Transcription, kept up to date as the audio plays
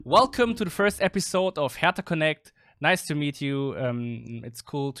Welcome to the first episode of Hertha Connect. Nice to meet you. It's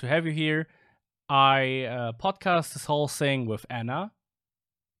cool to have you here. I podcast this whole thing with Anna.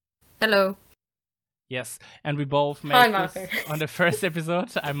 Hello. Yes, and we both Hi, made Marco. this on the first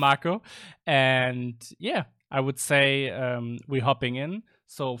episode. I'm Marco. And yeah, I would say we're hopping in.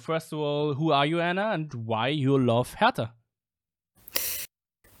 So first of all, who are you, Anna, and why you love Hertha?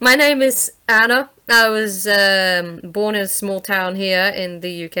 My name is Anna. I was born in a small town here in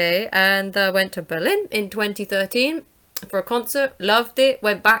the UK and I went to Berlin in 2013 for a concert. Loved it.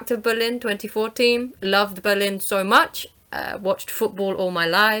 Went back to Berlin 2014. Loved Berlin so much. Watched football all my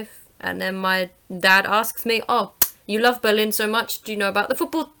life. And then my dad asks me, "Oh, you love Berlin so much. Do you know about the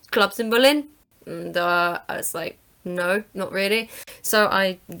football clubs in Berlin?" And I was like, "No, not really." So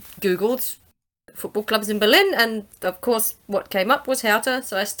I Googled football clubs in Berlin, and of course what came up was Hertha,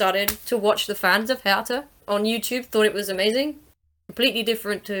 so I started to watch the fans of Hertha on YouTube. Thought it was amazing, completely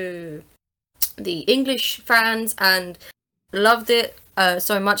different to the English fans, and loved it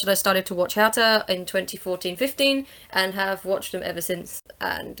so much that I started to watch Hertha in 2014-15 and have watched them ever since,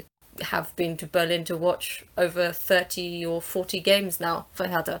 and have been to Berlin to watch over 30 or 40 games now for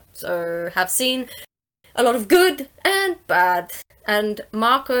Hertha, so have seen a lot of good and bad. And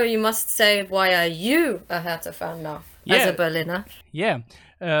Marco, you must say, why are you a Hertha fan now as a Berliner? Yeah.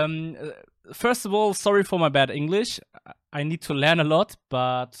 First of all, sorry for my bad English. I need to learn a lot,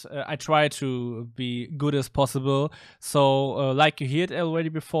 but I try to be good as possible. So, like you heard already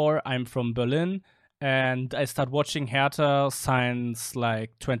before, I'm from Berlin, and I started watching Hertha since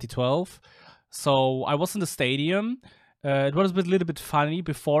like 2012. So I was in the stadium. It was a little bit funny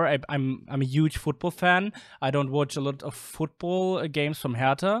before. I'm a huge football fan. I don't watch a lot of football games from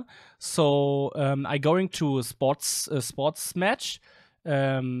Hertha, so I going to a sports match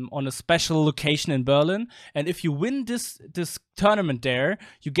on a special location in Berlin. And if you win this tournament there,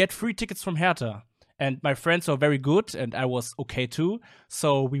 you get free tickets from Hertha. And my friends are very good, and I was okay too.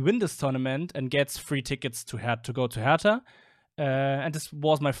 So we win this tournament and gets free tickets to go to Hertha. And this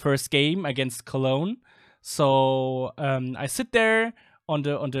was my first game against Cologne. So I sit there I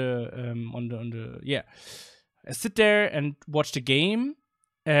sit there and watch the game,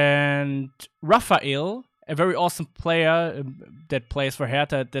 and Rafael, a very awesome player that plays for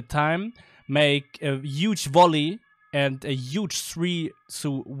Hertha at that time, make a huge volley and a huge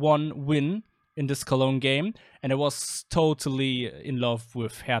 3-1 win in this Cologne game, and I was totally in love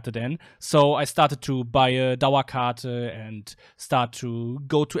with Hertha then. So I started to buy a Dauerkarte and start to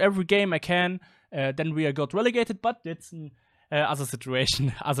go to every game I can. Then we got relegated, but it's an other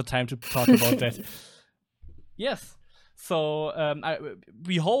situation, other time to talk about that. Yes. So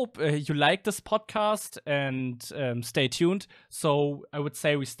we hope you like this podcast and stay tuned. So I would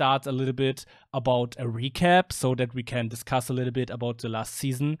say we start a little bit about a recap so that we can discuss a little bit about the last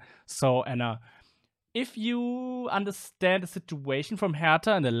season. So Anna, if you understand the situation from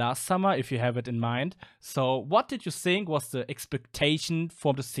Hertha in the last summer, if you have it in mind, so what did you think was the expectation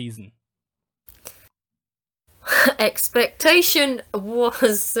for the season? Expectation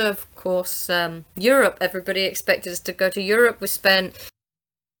was, of course, Europe. Everybody expected us to go to Europe. We spent,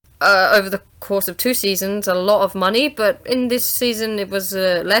 over the course of 2 seasons, a lot of money, but in this season it was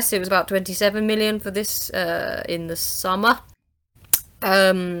less. It was about 27 million for this in the summer.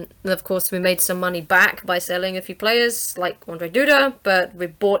 And of course, we made some money back by selling a few players, like Andre Duda, but we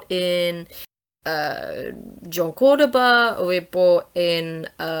bought in John Cordoba, we bought in...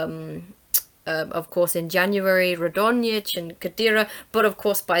 of course, in January, Radonjic and Kadira, but of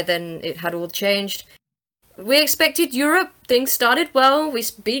course by then it had all changed. We expected Europe. Things started well. We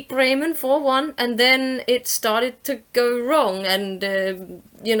beat Bremen 4-1, and then it started to go wrong. And the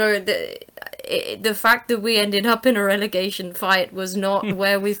fact that we ended up in a relegation fight was not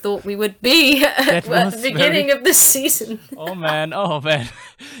where we thought we would be at the beginning of the season. Oh man.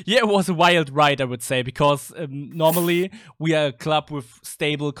 Yeah, it was a wild ride, I would say, because normally we are a club with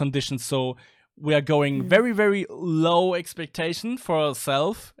stable conditions, so we are going very, very low expectation for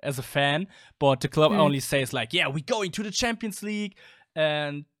ourselves as a fan, but the club only says like, yeah, we're going to the Champions League.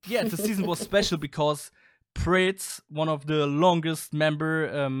 And yeah, the season was special because Pritz, one of the longest member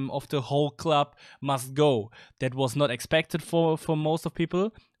of the whole club, must go. That was not expected for most of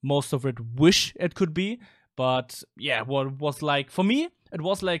people. Most of it wish it could be. But yeah, what was like, for me, it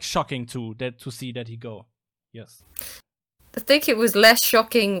was like shocking to see that he go. Yes. I think it was less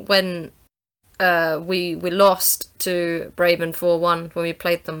shocking when we lost to Bremen 4-1 when we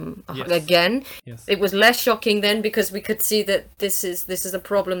played them again. Yes. It was less shocking then because we could see that this is a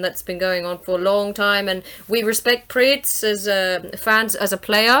problem that's been going on for a long time, and we respect Preetz as fans, as a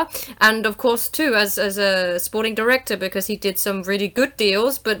player, and of course too as a sporting director, because he did some really good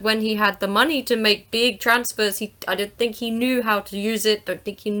deals. But when he had the money to make big transfers, I don't think he knew how to use it. Don't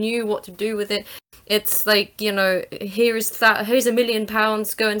think he knew what to do with it. It's like, you know, here's £1 million,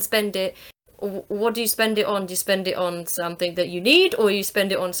 go and spend it. What do you spend it on? Do you spend it on something that you need, or you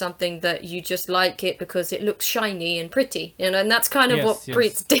spend it on something that you just like it because it looks shiny and pretty, you know? And that's kind of what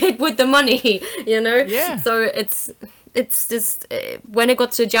Preetz did with the money, you know? Yeah. So it's just, when it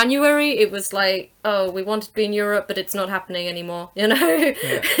got to January, it was like, oh, we wanted to be in Europe, but it's not happening anymore, you know? Yeah.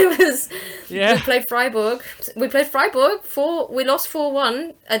 It was, we played Freiburg. We lost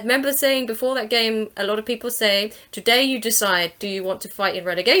 4-1. I remember saying before that game, a lot of people say, today you decide, do you want to fight in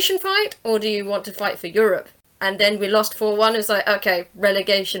relegation fight, or do you want to fight for Europe? And then we lost 4-1. It's like, okay,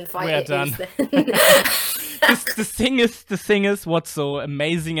 relegation fight. We're done. The thing is, what's so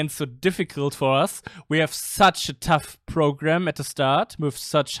amazing and so difficult for us, we have such a tough program at the start with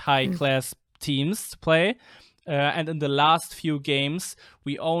such high-class teams to play. And in the last few games,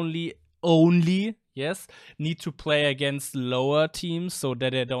 we only need to play against lower teams so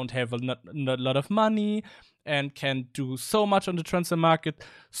that they don't have not a lot of money and can do so much on the transfer market.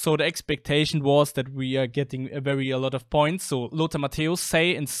 So the expectation was that we are getting a lot of points. So Lothar Matthäus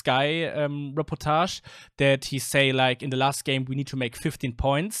say in Sky reportage that he say, like, in the last game we need to make 15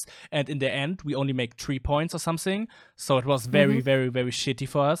 points, and in the end we only make 3 points or something. So it was very, very, very shitty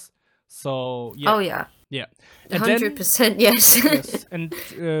for us. So yeah. Oh yeah. Yeah. 100%, yes. Yes. And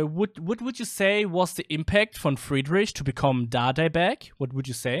what would you say was the impact von Friedrich to become Dardai back? What would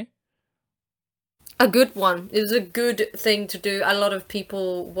you say? A good one. It was a good thing to do. A lot of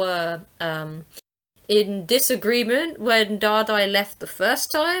people were in disagreement when Dardai left the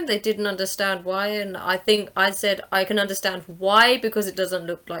first time. They didn't understand why, and I think I said I can understand why, because it doesn't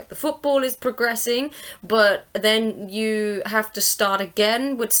look like the football is progressing. But then you have to start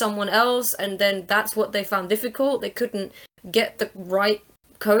again with someone else, and then that's what they found difficult. They couldn't get the right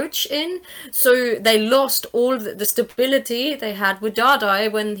coach in, so they lost all the stability they had with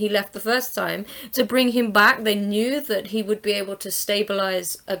Dardai when he left the first time. To bring him back, they knew that he would be able to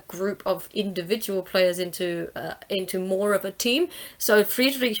stabilize a group of individual players into more of a team. So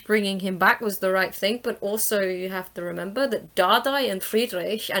Friedrich bringing him back was the right thing, but also you have to remember that Dardai and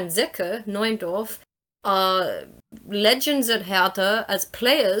Friedrich and Zecke Neundorf are legends at Hertha as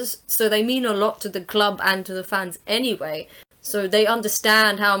players, so they mean a lot to the club and to the fans anyway. So they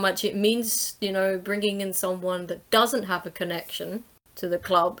understand how much it means, you know, bringing in someone that doesn't have a connection to the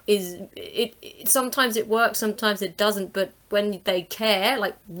club. Sometimes it works, sometimes it doesn't, but when they care,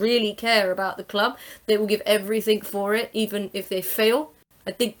 like really care about the club, they will give everything for it, even if they fail.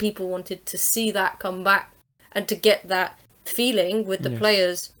 I think people wanted to see that come back and to get that feeling with the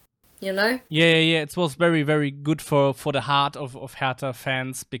players, you know? Yeah. It was very, very good for the heart of Hertha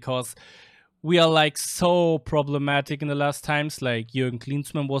fans, because we are like so problematic in the last times. Like Jürgen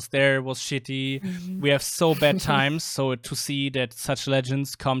Klinsmann was shitty. We have so bad times. So to see that such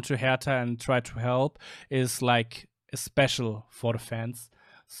legends come to Hertha and try to help is like special for the fans.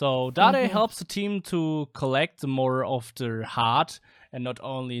 So Dardai helps the team to collect more of their heart and not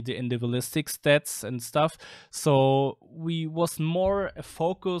only the individualistic stats and stuff. So we was more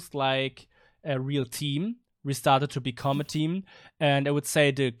focused like a real team. We started to become a team, and I would say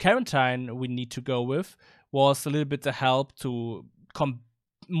the quarantine we need to go with was a little bit the help to come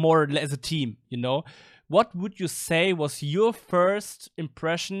more as a team, you know? What would you say was your first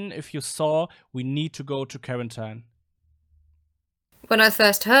impression if you saw we need to go to quarantine? When I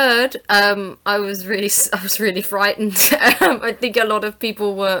first heard, I was really frightened. I think a lot of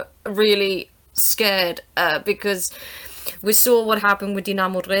people were really scared because we saw what happened with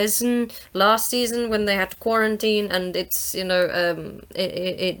Dynamo Dresden last season when they had to quarantine, and it's, you know,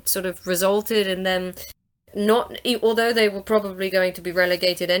 it sort of resulted in them not, although they were probably going to be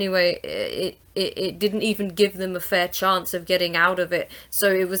relegated anyway, it didn't even give them a fair chance of getting out of it.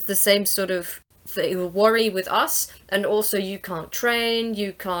 So it was the same sort of worry with us, and also you can't train,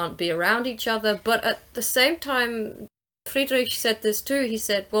 you can't be around each other. But at the same time, Friedrich said this too. He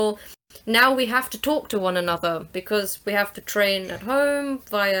said, well, now we have to talk to one another because we have to train at home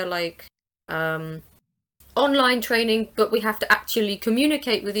via like online training, but we have to actually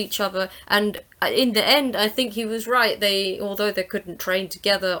communicate with each other. And in the end, I think he was right. Although they couldn't train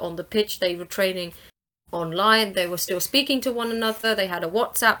together on the pitch, they were training online. They were still speaking to one another. They had a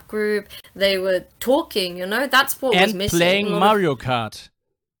WhatsApp group. They were talking, you know, that's what was missing. And playing Mario Kart.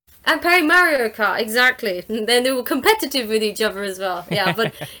 And playing Mario Kart, exactly. And then they were competitive with each other as well. Yeah,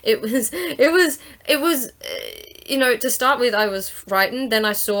 but it was, you know, to start with, I was frightened. Then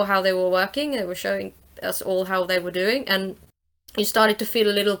I saw how they were working. They were showing us all how they were doing, and you started to feel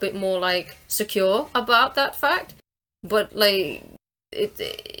a little bit more like secure about that fact. But like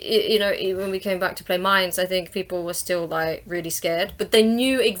you know, when we came back to play Mines, I think people were still like really scared, but they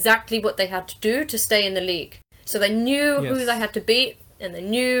knew exactly what they had to do to stay in the league. So they knew who they had to beat, and they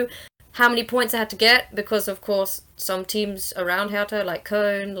knew how many points they had to get, because of course some teams around Hertha, like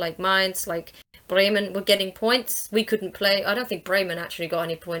Köln, like Mainz, like Bremen, were getting points. We couldn't play. I don't think Bremen actually got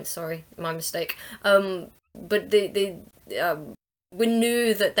any points. Sorry, my mistake. But we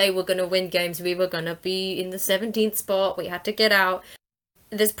knew that they were going to win games. We were going to be in the 17th spot. We had to get out.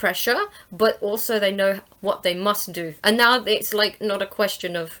 There's pressure, but also they know what they must do. And now it's like not a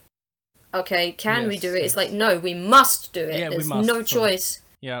question of, okay, can we do it? It's like, no, we must do it. Yeah, There's we must. no choice.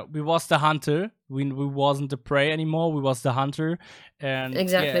 Yeah, we was the hunter. We wasn't the prey anymore. We was the hunter. And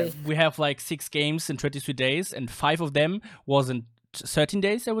Exactly. yeah, we have like 6 games in 23 days, and 5 of them was in 13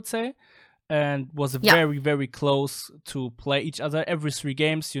 days, I would say. And was very, very close to play each other. Every 3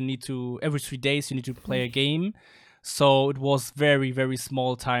 days, you need to play a game. So it was very, very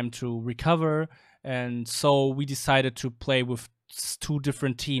small time to recover. And so we decided to play with 2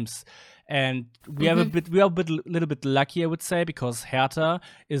 different teams. And we are a little bit lucky, I would say, because Hertha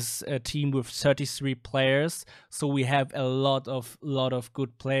is a team with 33 players. So we have a lot of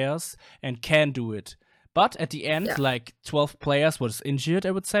good players and can do it. But at the end, like 12 players was injured,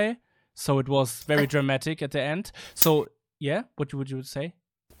 I would say. So it was very dramatic at the end. So, yeah, what would you say?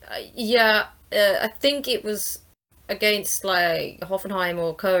 I think it was against like Hoffenheim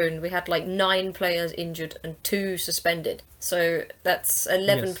or Köln. We had like 9 players injured and 2 suspended. So that's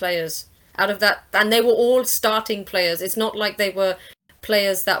 11 players out of that. And they were all starting players. It's not like they were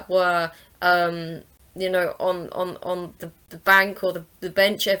players that were, you know, on the bank or the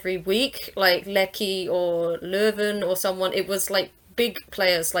bench every week, like Lecky or Löwen or someone. It was like big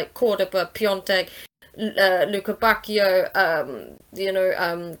players like Cordoba, Piontek, Luca Bacchio, you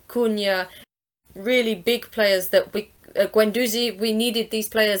know, Cunha, really big players that Guendouzi, we needed these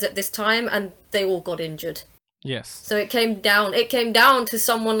players at this time, and they all got injured. Yes. So it came down to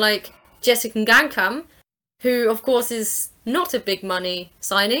someone like Jessica Gankam, who of course is not a big money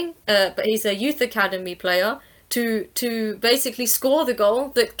signing, but he's a youth academy player, to basically score the goal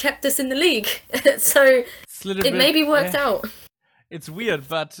that kept us in the league. So it maybe worked out. It's weird,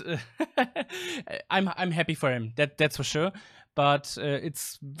 but I'm happy for him. That's for sure. But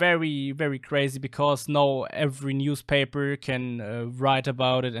it's very, very crazy, because now every newspaper can write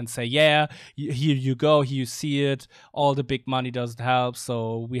about it and say, yeah, here you go, here you see it. All the big money doesn't help.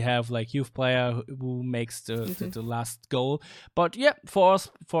 So we have like youth player who makes the last goal. But yeah, for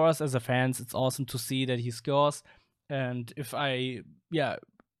us as a fans, it's awesome to see that he scores. And if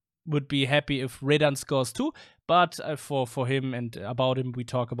would be happy if Redan scores too, but for him and about him we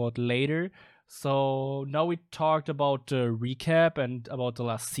talk about later. So now we talked about the recap and about the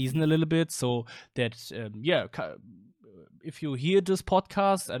last season a little bit, so that if you hear this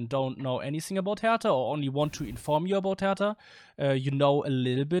podcast and don't know anything about Hertha, or only want to inform you about Hertha, you know a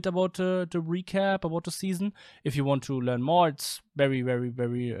little bit about the recap, about the season. If you want to learn more, it's very, very,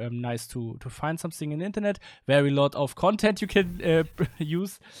 very nice to find something in the internet. Very lot of content you can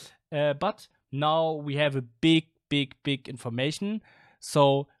use. But now we have a big information.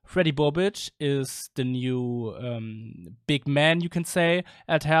 So Freddy Bobic is the new big man, you can say,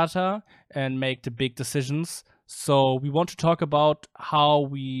 at Hertha, and make the big decisions. So we want to talk about how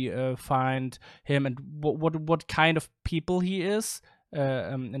we find him and what kind of people he is,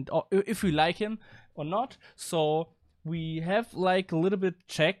 and if we like him or not. So we have like a little bit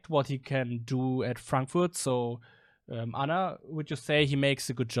checked what he can do at Frankfurt. So Anna, would you say he makes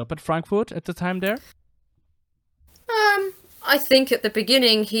a good job at Frankfurt at the time there? I think at the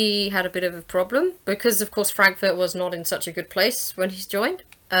beginning he had a bit of a problem, because of course Frankfurt was not in such a good place when he's joined.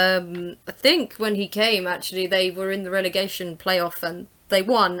 I think when he came, actually, they were in the relegation playoff and they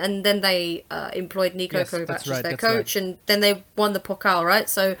won, and then they employed Niko Kovac as their coach, and then they won the Pokal, right?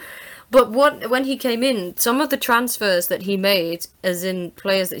 So, but when he came in, some of the transfers that he made, as in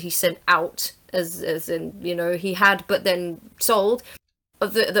players that he sent out, as in, you know, he had but then sold,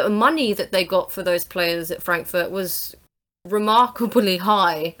 the money that they got for those players at Frankfurt was remarkably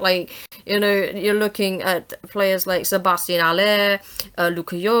high. Like, you know, you're looking at players like Sebastian Haller,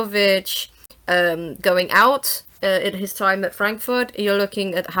 Luka Jovic, going out at his time at Frankfurt. You're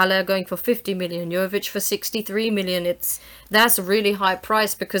looking at Haller going for 50 million, Jovic for 63 million. That's a really high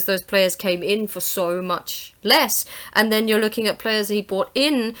price because those players came in for so much less. And then you're looking at players he bought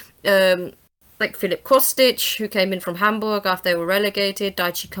in, like Filip Kostic, who came in from Hamburg after they were relegated.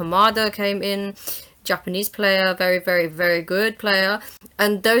 Daichi Kamada came in, Japanese player, very, very, very good player.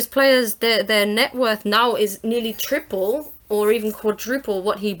 And those players, their net worth now is nearly triple or even quadruple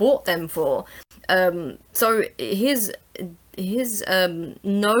what he bought them for. So his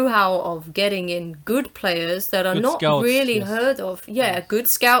know-how of getting in good players that are Good not scouts, really yes. heard of. Yeah, good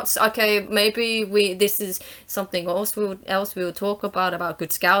scouts. Okay, maybe this is something else we will talk about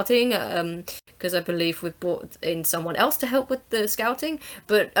good scouting. Because I believe we've brought in someone else to help with the scouting.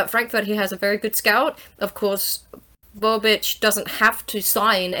 But at Frankfurt, he has a very good scout. Of course, Bobic doesn't have to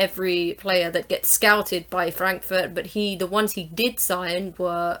sign every player that gets scouted by Frankfurt, but the ones he did sign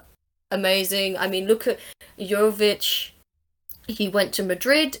were amazing. I mean, look at Jovic. He went to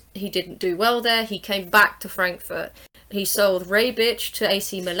Madrid. He didn't do well there. He came back to Frankfurt. He sold Rebic to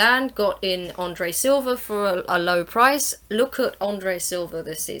AC Milan, got in Andre Silva for a low price. Look at Andre Silva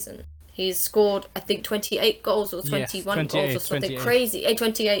this season. He's scored, I think, 28 goals or 21 goals or something 28. crazy.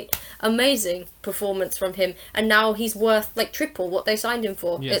 28. Amazing performance from him. And now he's worth like triple what they signed him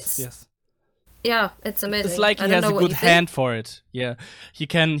for. Yes. Yeah, it's amazing. It's like he has a good hand for it. Yeah, he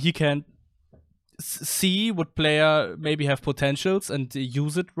can see what player maybe have potentials and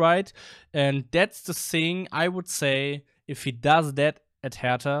use it right. And that's the thing I would say, if he does that at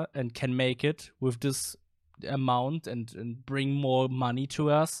Hertha and can make it with this amount and bring more money to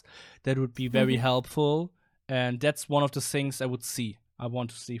us, that would be very helpful. And that's one of the things I want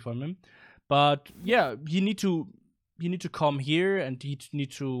to see from him. But yeah, you need to come here and you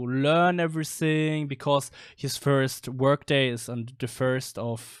need to learn everything, because his first workday is on the 1st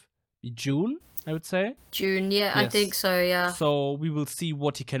of June, I would say. June, yeah, Yes. I think so, yeah. So we will see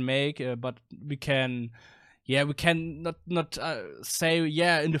what he can make, but we can not say,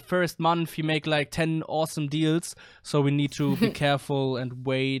 in the first month he make like 10 awesome deals. So we need to be careful and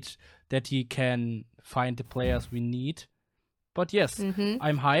wait that he can find the players we need. But yes,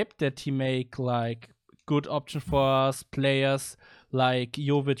 I'm hyped that he make like good option for us. Players like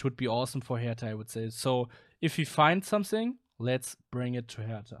Jovic would be awesome for Hertha, I would say. So if he finds something, let's bring it to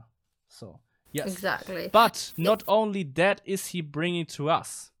Hertha. So yes, exactly. But not only that is he bringing to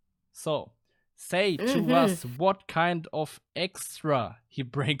us. So say to us what kind of extra he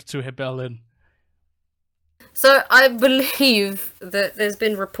brings to Berlin. So I believe that there's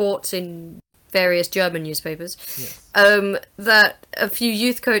been reports in various German newspapers that a few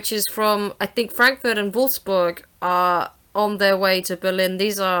youth coaches from, I think, Frankfurt and Wolfsburg are on their way to Berlin.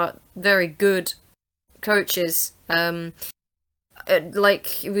 These are very good coaches. Like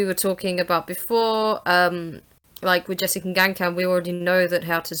we were talking about before, like with Jessica Gankan, we already know that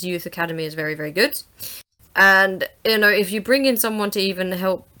Hertha's youth academy is very, very good. And, you know, if you bring in someone to even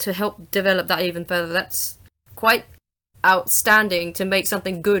help develop that even further, that's quite outstanding, to make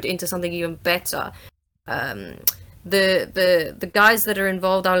something good into something even better. The guys that are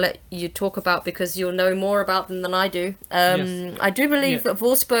involved, I'll let you talk about, because you'll know more about them than I do. Yes. I do believe that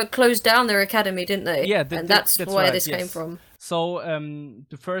Wolfsburg closed down their academy, didn't they? Yeah, and that's where right, this came from. So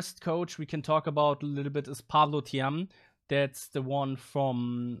the first coach we can talk about a little bit is Pablo Thiam. That's the one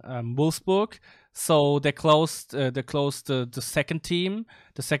from Wolfsburg. So they closed the second team.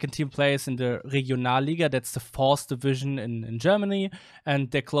 The second team plays in the Regionalliga. That's the 4th division in Germany. And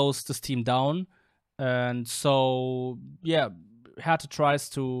they closed this team down. And so, yeah, Hertha tries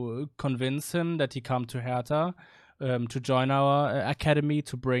to convince him that he come to Hertha to join our academy,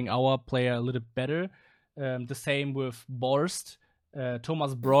 to bring our player a little better. The same with Borst.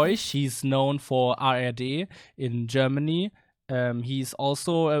 Thomas Broich, he's known for RRD in Germany. He's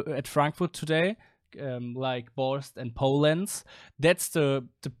also at Frankfurt today, like Borst and Polenz. That's the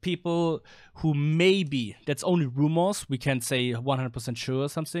people who maybe, that's only rumors, we can't say 100% sure or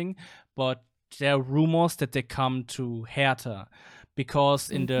something, but there are rumors that they come to Hertha. Because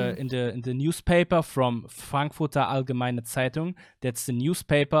in the newspaper from Frankfurter Allgemeine Zeitung, that's the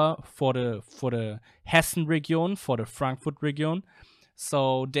newspaper for the Hessen region, for the Frankfurt region.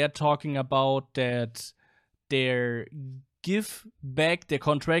 So they're talking about that they give back their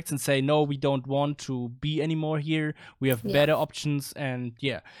contracts and say, no, we don't want to be anymore here. We have better options. And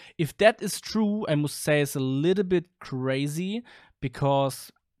yeah, if that is true, I must say it's a little bit crazy,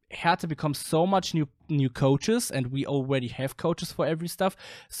 because Hertha becomes so much new coaches, and we already have coaches for every stuff.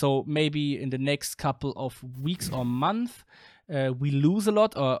 So maybe in the next couple of weeks or month, we lose a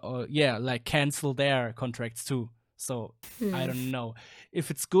lot, or like cancel their contracts too. So I don't know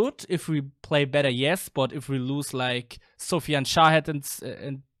if it's good. If we play better, yes. But if we lose like Sofian Shahed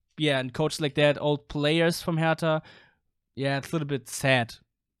and coach like that, old players from Hertha, yeah, it's a little bit sad.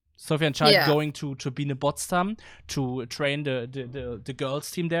 Sofian Shahed going to Biene Potsdam to train the girls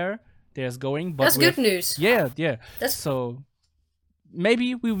team there. There's going. But that's good news. Yeah. So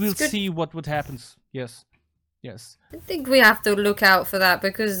maybe we will see what happens. Yes. I think we have to look out for that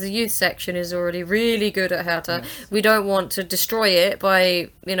because the youth section is already really good at Hertha. Yes. We don't want to destroy it by,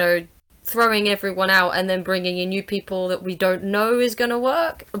 throwing everyone out and then bringing in new people that we don't know is going to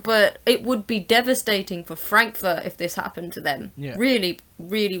work. But it would be devastating for Frankfurt if this happened to them. Yeah. Really,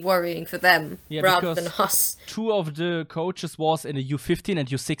 really worrying for them rather than us. 2 of the coaches was in the U15 and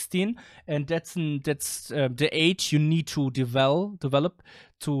U16, and that's the age you need to develop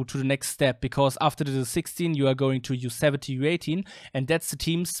to the next step, because after the 16 you are going to U17, U18, and that's the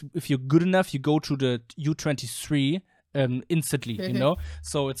teams, if you're good enough, you go to the U23 instantly,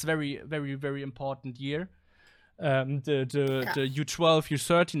 so it's very, very, very important year. The U12,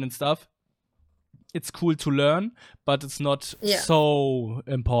 U13 and stuff, it's cool to learn, but it's not so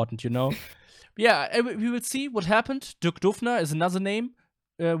important, Yeah, we will see what happened. Dirk Dufner is another name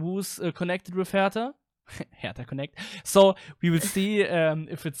who's connected with Hertha. Hertha Connect. So we will see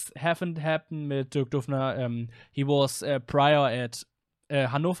if it's happened with Dirk Dufner. He was prior at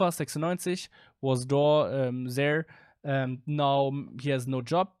Hannover 96, was there. Now he has no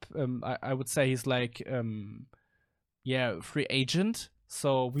job. I would say he's like free agent.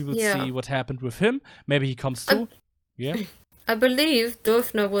 So we will see what happened with him. Maybe he comes too. I believe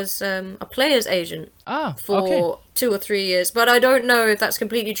Dufner was a player's agent for 2 or 3 years, but I don't know if that's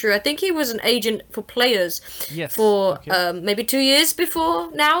completely true. I think he was an agent for players for maybe 2 years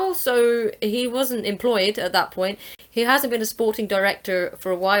before now, so he wasn't employed at that point. He hasn't been a sporting director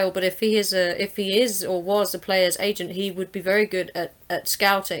for a while, but if he is or was a player's agent, he would be very good at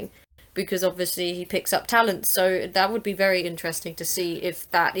scouting, because obviously he picks up talent. So that would be very interesting to see if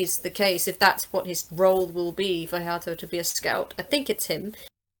that is the case, if that's what his role will be for Hertha, to be a scout. I think it's him.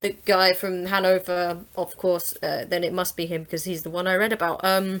 The guy from Hanover, of course, then it must be him because he's the one I read about.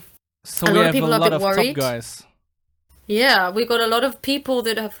 So we have a lot of top guys. Yeah, we got a lot of people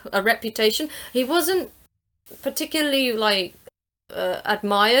that have a reputation. He wasn't particularly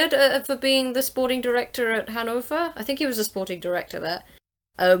admired for being the sporting director at Hanover. I think he was a sporting director there.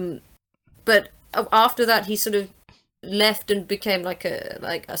 But after that, he sort of left and became like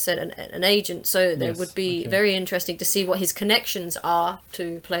I said, an agent. So it would be very interesting to see what his connections are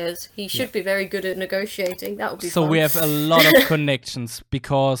to players. He should be very good at negotiating. That would be fun. So we have a lot of connections,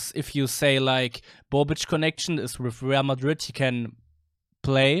 because if you say like Bobic connection is with Real Madrid, he can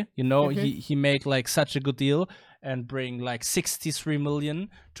play. He made like such a good deal and bring like 63 million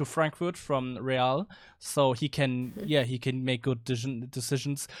to Frankfurt from Real, so he can make good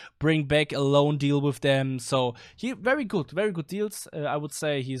decisions, bring back a loan deal with them. So he very good deals. I would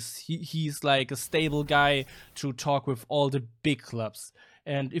say he's like a stable guy to talk with all the big clubs.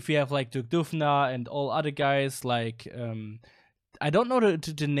 And if you have like Dirk Dufner and all other guys, like I don't know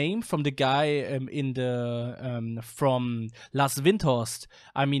the name from the guy in the from Lars Windhorst.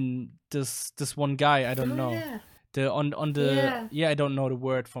 I mean this one guy, I don't know. Yeah. I don't know the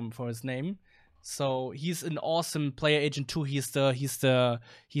word for his name. So he's an awesome player agent too. He's the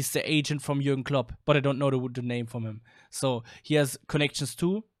agent from Jürgen Klopp, but I don't know the name from him. So he has connections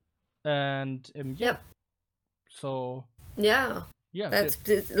too, and So that's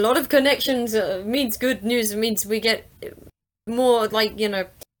a lot of connections. Means good news. It means we get more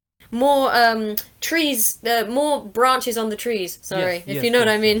more trees, more branches on the trees. Sorry, if you know what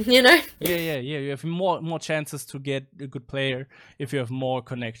I mean, Yeah. You have more chances to get a good player if you have more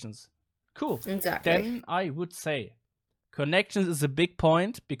connections. Cool. Exactly. Then I would say connections is a big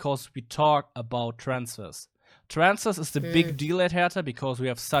point, because we talk about transfers. Transfers is the big deal at Hertha, because we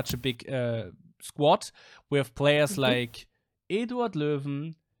have such a big squad. We have players like Eduard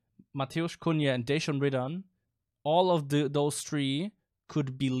Löwen, Mateusz Cunha, and Dejan Ridan. All of those 3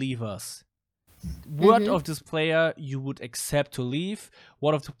 could be leavers. What of this player you would accept to leave?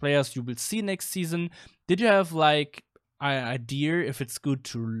 What of the players you will see next season? Did you have like an idea if it's good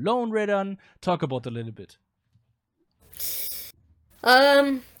to loan Ridan? Talk about a little bit.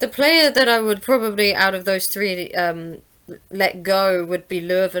 The player that I would probably, out of those 3, let go would be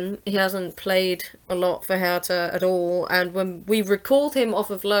Löwen. He hasn't played a lot for Hertha at all, and when we recalled him off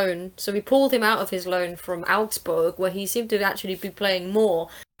of loan, so we pulled him out of his loan from Augsburg, where he seemed to actually be playing more,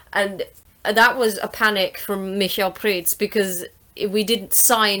 and that was a panic from Michael Preetz, because we didn't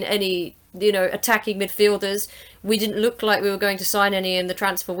sign any attacking midfielders. We didn't look like we were going to sign any in the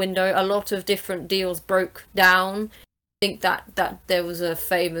transfer window. A lot of different deals broke down. I think that there was a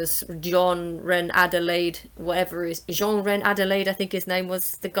famous Jean Ren Adelaide, whatever it is, Jean Ren Adelaide, I think his name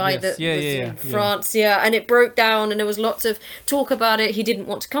was, the guy that was in France, and it broke down, and there was lots of talk about it. He didn't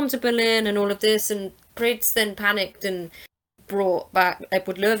want to come to Berlin and all of this, and Pritz then panicked and brought back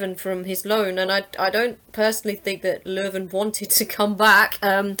Edward Löwen from his loan, and I don't personally think that Löwen wanted to come back,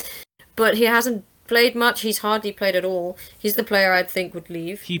 but he hasn't played much. He's hardly played at all. He's the player I'd think would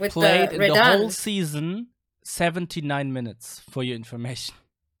leave. He played in the whole season 79 minutes, for your information.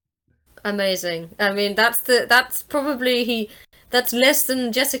 Amazing. I mean, that's probably that's less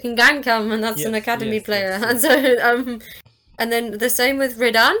than Jessica Gangkam, and that's an academy player. Yes. And so and then the same with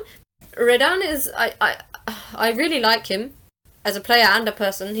Redan. Redan is I really like him as a player and a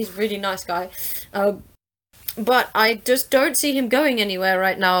person. He's a really nice guy. But I just don't see him going anywhere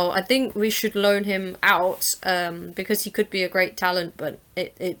right now. I think we should loan him out because he could be a great talent, but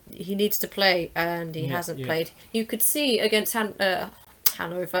he needs to play, and he hasn't played. You could see against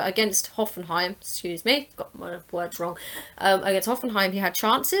Hanover, against Hoffenheim, excuse me, got my words wrong. Against Hoffenheim, he had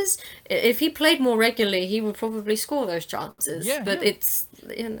chances. If he played more regularly, he would probably score those chances. It's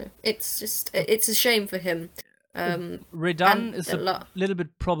it's a shame for him. Redan is a little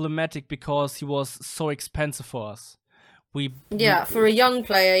bit problematic because he was so expensive for us. For a young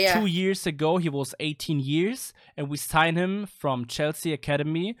player, 2 years ago, he was 18 years, and we signed him from Chelsea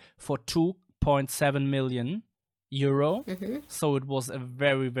Academy for 2.7 million euro. So it was a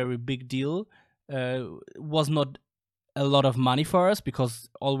very, very big deal. Was not a lot of money for us because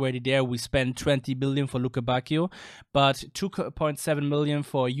already there we spent 20 billion for Luka Bacchio, but 2.7 million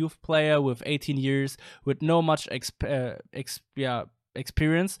for a youth player with 18 years with no much experience.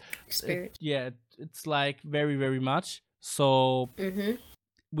 It's like very, very much. So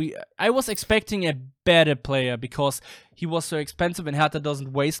I was expecting a better player because he was so expensive and Hertha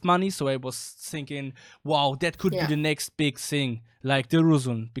doesn't waste money. So I was thinking, wow, that could be the next big thing, like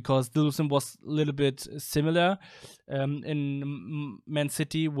Dilrosun, because Dilrosun was a little bit similar in Man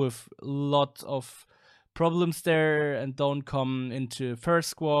City with lots of problems there and don't come into first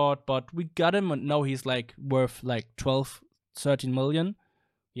squad. But we got him, and now he's like worth like 12, 13 million.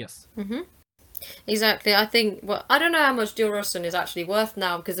 Yes. Exactly. I think, well, I don't know how much Dilrosun is actually worth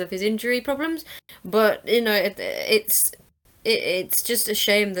now because of his injury problems, but it's just a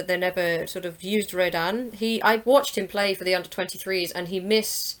shame that they never sort of used Redan. I watched him play for the under-23s, and he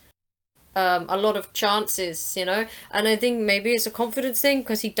missed a lot of chances, and I think maybe it's a confidence thing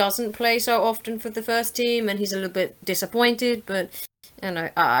because he doesn't play so often for the first team, and he's a little bit disappointed. But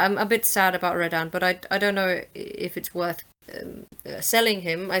I'm a bit sad about Redan, but I don't know if it's worth selling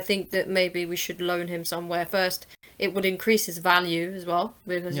him. I think that maybe we should loan him somewhere first. It would increase his value as well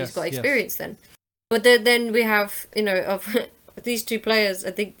because he's got experience then. But then we have, of these two players,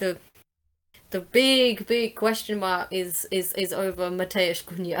 I think the big question mark is over Mateusz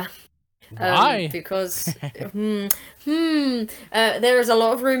Cunha. Why? Because there is a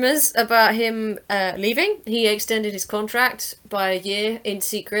lot of rumors about him leaving. He extended his contract by a year in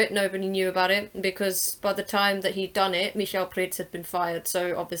secret. Nobody knew about it because by the time that he'd done it, Michel Pritz had been fired.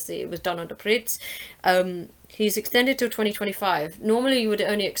 So obviously it was done under Pritz. He's extended till 2025. Normally you would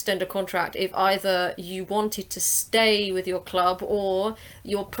only extend a contract if either you wanted to stay with your club or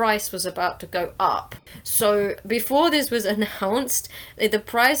your price was about to go up. So before this was announced, the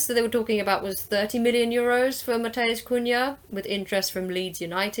price that they were talking about was 30 million euros for Mateusz Cunha, with interest from Leeds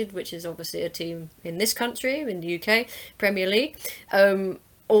United, which is obviously a team in this country, in the UK, Premier League.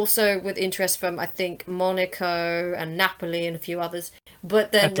 Also with interest from, I think, Monaco and Napoli and a few others.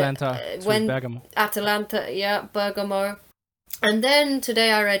 But then Bergamo. Bergamo. And then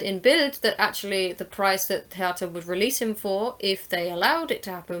today I read in Bild that actually the price that Hertha would release him for, if they allowed it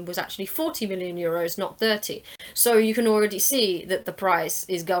to happen, was actually 40 million euros, not 30. So you can already see that the price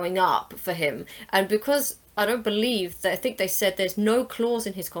is going up for him. And because I don't believe that, I think they said there's no clause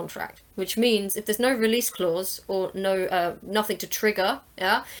in his contract, which means if there's no release clause or no nothing to trigger,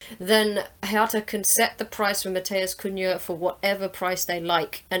 then Hertha can set the price for Mateusz Cunha for whatever price they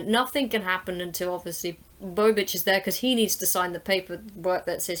like, and nothing can happen until obviously Bobic is there because he needs to sign the paperwork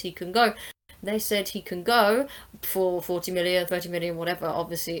that says he can go. They said he can go for 40 million, 30 million, whatever.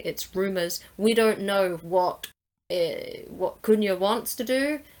 Obviously, it's rumors. We don't know what Cunha wants to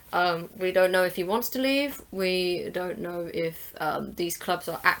do. We don't know if he wants to leave. We don't know if these clubs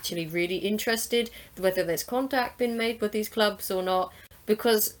are actually really interested, whether there's contact been made with these clubs or not,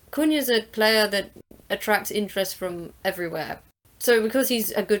 because Cunha's a player that attracts interest from everywhere. So because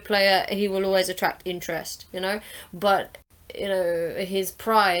he's a good player, he will always attract interest, But, his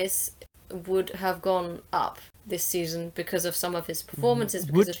price would have gone up this season because of some of his performances,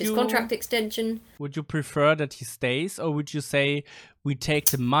 because Would of his you- contract extension. Would you prefer that he stays, or would you say we take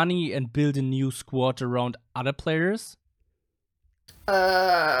the money and build a new squad around other players?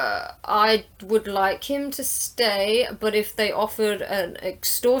 I would like him to stay, but if they offered an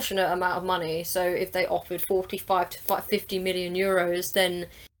extortionate amount of money, so if they offered 45 to 50 million euros, then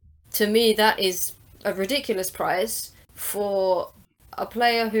to me that is a ridiculous price for a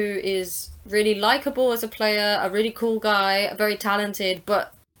player who is really likable as a player, a really cool guy, very talented,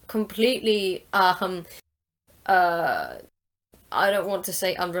 but completely I don't want to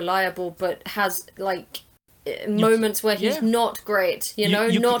say unreliable, but has like moments where he's not great,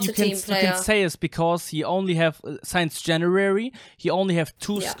 not a team player. You can say it's because he only have since January he only have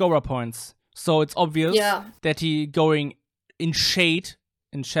 2 scorer points, so it's obvious that he going in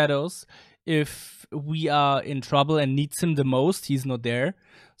shadows. If we are in trouble and needs him the most, he's not there.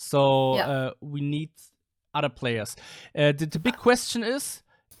 So we need other players. The big question is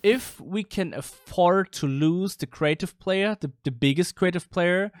if we can afford to lose the creative player, the biggest creative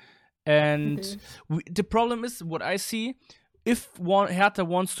player. And the problem is, what I see, if Hertha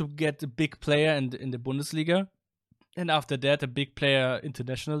wants to get a big player in the Bundesliga, and after that a big player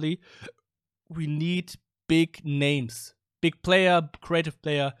internationally, we need big names. Big player, creative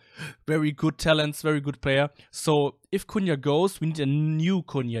player, very good talents, very good player. So if Cunha goes, we need a new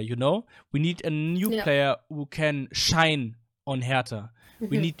Cunha, We need a new player who can shine on Hertha.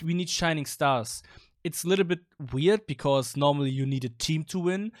 We need shining stars. It's a little bit weird because normally you need a team to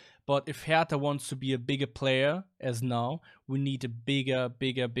win, but if Hertha wants to be a bigger player as now, we need a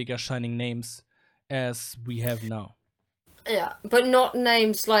bigger shining names as we have now. Yeah, but not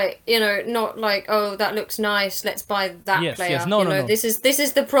names like, not like, oh, that looks nice, let's buy that player. Yes, no. This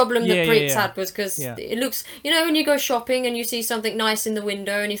is the problem that Pritz had, was because it looks, when you go shopping and you see something nice in the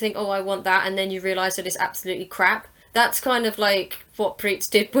window and you think, oh, I want that, and then you realize that it's absolutely crap. That's kind of like what Pritz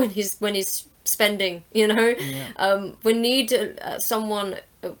did when he's spending, we need someone,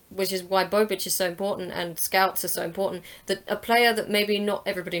 which is why Bobic is so important and scouts are so important, that a player that maybe not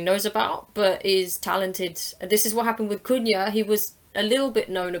everybody knows about but is talented. This is what happened with Cunha. He was a little bit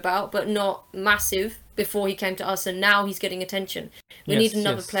known about but not massive before he came to us, and now he's getting attention. We need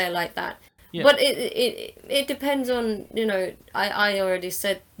another player like that. But it depends on, I already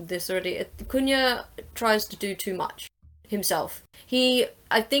said this already. Cunha tries to do too much himself.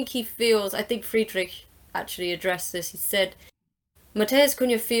 I think Friedrich actually addressed this. He said Matheus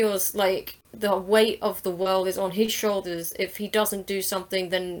Cunha feels like the weight of the world is on his shoulders. If he doesn't do something,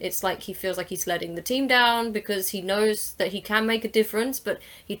 then it's like he feels like he's letting the team down, because he knows that he can make a difference, but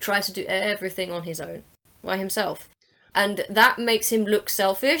he tries to do everything on his own, by himself. And that makes him look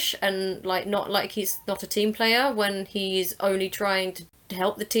selfish and not like he's not a team player when he's only trying to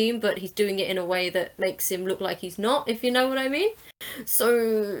help the team, but he's doing it in a way that makes him look like he's not, if you know what I mean.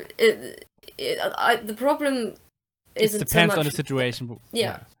 So the problem isn't depends so much on the situation.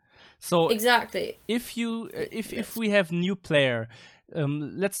 So exactly. If we have new player,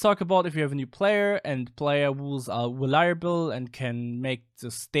 let's talk about if you have a new player and player who's reliable and can make the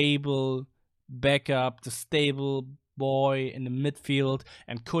stable backup, the stable boy in the midfield,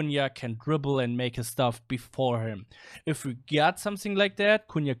 and Cunha can dribble and make his stuff before him. If we got something like that,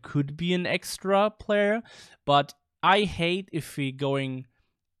 Cunha could be an extra player, but I hate if we going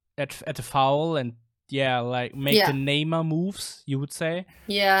at a foul and make the Neymar moves, you would say.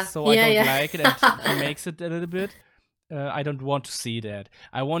 So I don't like it, and he makes it a little bit. I don't want to see that.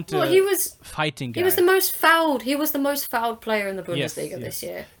 I want to. He was fighting guy. He was the most fouled. He was the most fouled player in the Bundesliga this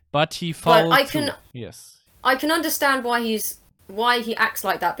year. But he fouled. I can understand why he acts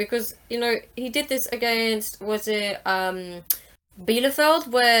like that, because he did this against, was it Bielefeld,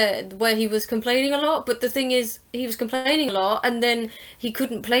 where he was complaining a lot. But the thing is, he was complaining a lot, and then he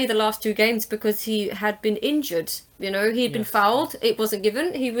couldn't play the last 2 games because he had been injured. He'd been fouled. It wasn't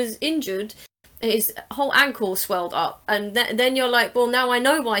given. He was injured. His whole ankle swelled up, and then you're like, well, now I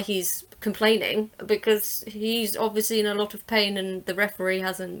know why he's complaining, because he's obviously in a lot of pain and the referee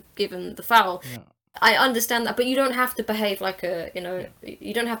hasn't given the foul. I understand that, but you don't have to behave like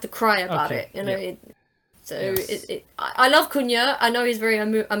you don't have to cry about it. I love Cunha. I know he's a very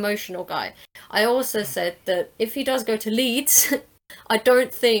emotional guy. I also said that if he does go to Leeds, I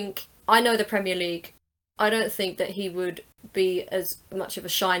know the Premier League. I don't think that he would be as much of a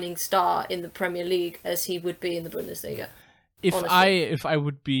shining star in the Premier League as he would be in the Bundesliga. If I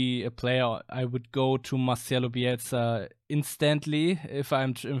would be a player, I would go to Marcelo Bielsa instantly if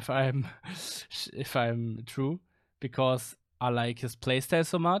I'm true, because I like his playstyle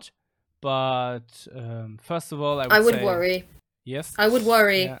so much. But first of all, I would worry. Yes. I would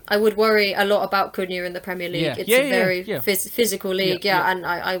worry. Yeah. I would worry a lot about Cunha in the Premier League. Yeah. It's Yeah, a very yeah. physical league, Yeah. and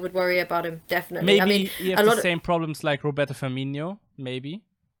I would worry about him definitely. I mean, Maybe you a have the lot of, same problems like Roberto Firmino, maybe.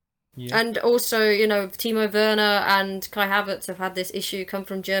 Yeah. and also, you know, Timo Werner and Kai Havertz have had this issue, come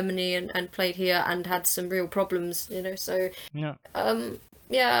from Germany and played here and had some real problems, you know. So, Yeah.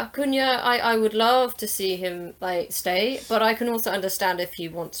 yeah, Cunha, I would love to see him like stay, but I can also understand if he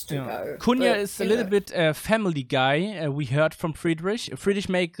wants to go. Cunha But, is a you little know. bit a family guy. We heard from Friedrich. Friedrich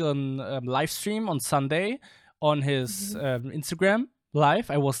make a live stream on Sunday on his Instagram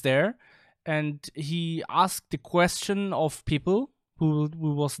live. I was there, and he asked the question of people who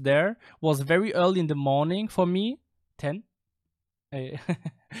was there. Was very early in the morning for me, 10. 10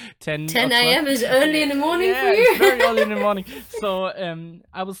 10 or 12. a.m. is early in the morning for you. It's very early in the morning. So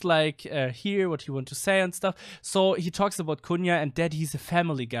I was like, hear what you want to say and stuff. So he talks about Cunha and that he's a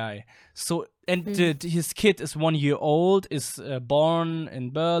family guy. So and his kid is 1 year old, is born in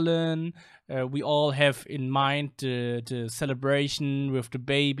Berlin. We all have in mind the celebration with the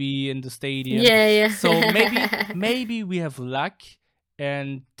baby in the stadium. Yeah. So maybe we have luck.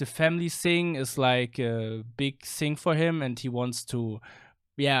 And the family thing is like a big thing for him, and he wants to,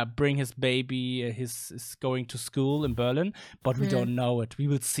 bring his baby. His is going to school in Berlin, but we don't know it. We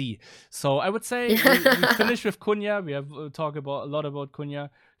will see. So I would say we finish with Cunha. We have talked about a lot about Cunha.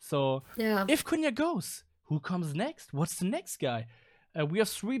 So if Cunha goes, who comes next? What's the next guy? We have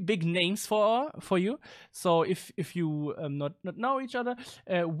 3 big names for you. So if you not know each other,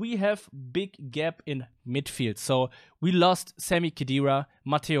 we have big gap in midfield. So we lost Sami Khedira,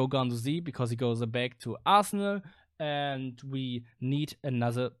 Matteo Guendouzi because he goes back to Arsenal, and we need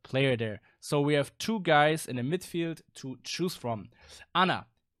another player there. So we have 2 guys in the midfield to choose from. Anna,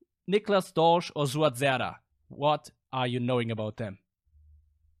 Niklas Dorsch or Suat Serdar? What are you knowing about them?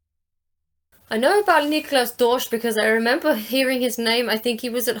 I know about Niklas Dorsch because I remember hearing his name. I think he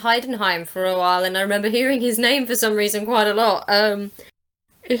was at Heidenheim for a while, and I remember hearing his name for some reason quite a lot.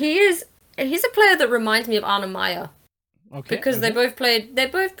 He's a player that reminds me of Arne Meyer. Okay. Because they both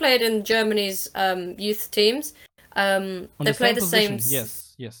played in Germany's youth teams. They play the same.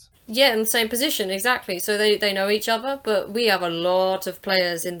 Yes. Yeah, in the same position, exactly. So they know each other, but we have a lot of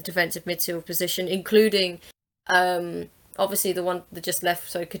players in the defensive midfield position, including obviously the one that just left.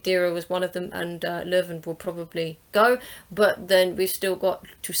 So Khedira was one of them, and Löwen will probably go. But then we've still got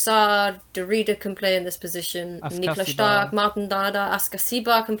Toussaint, De Ruyter can play in this position, Niklas Stark, Martin Dada,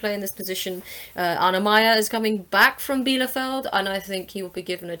 Askasiba can play in this position. Arne Meyer is coming back from Bielefeld, and I think he will be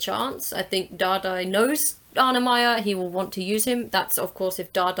given a chance. I think Dada knows Arne Meyer, he will want to use him. That's of course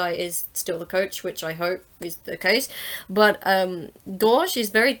if Dardai is still the coach, which I hope is the case. But Dorsch is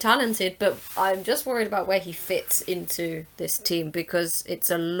very talented, but I'm just worried about where he fits into this team, because it's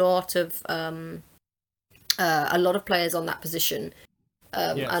a lot of players on that position.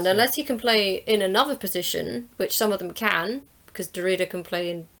 And unless he can play in another position, which some of them can, because De Ruyter can play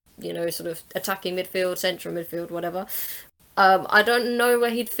in, you know, sort of attacking midfield, central midfield, whatever. I don't know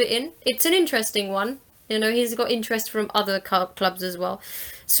where he'd fit in. It's an interesting one. You know, he's got interest from other clubs as well.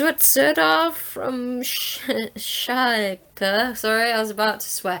 Suat Serdar from Schalke. Sorry, I was about to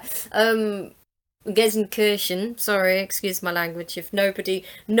swear. Gelsenkirchen. Sorry, excuse my language. If nobody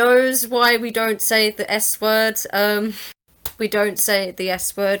knows why we don't say the S word, we don't say the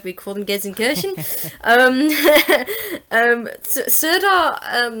S word. We call them Gelsenkirchen. Serdar.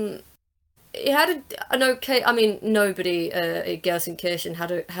 He had an okay. I mean, nobody at Gelsenkirchen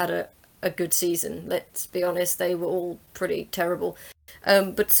had a good season. Let's be honest, they were all pretty terrible.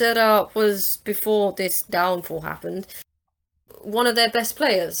 But Serdar was, before this downfall happened, one of their best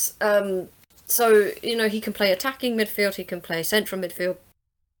players. So, you know, he can play attacking midfield, he can play central midfield.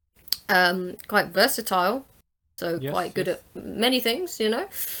 Quite versatile, so quite good at many things, you know.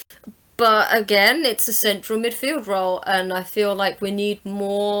 But again, it's a central midfield role, and I feel like we need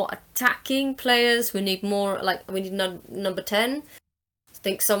more attacking players. We need more, we need number 10. I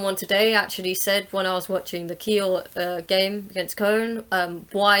think someone today actually said, when I was watching the Kiel game against Cologne,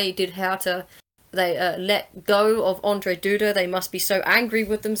 why did Hertha let go of Andre Duda? They must be so angry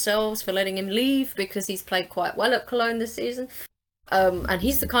with themselves for letting him leave, because he's played quite well at Cologne this season. And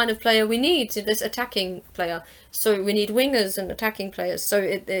he's the kind of player we need, this attacking player. So we need wingers and attacking players.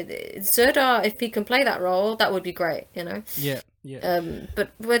 So Serdar, if he can play that role, that would be great, you know? Yeah.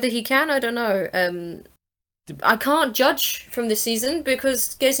 But whether he can, I don't know. I can't judge from this season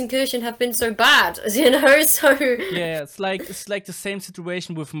because Gelsenkirchen have been so bad, so Yeah, it's like the same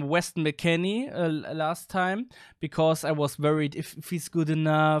situation with Weston McKennie last time, because I was worried if he's good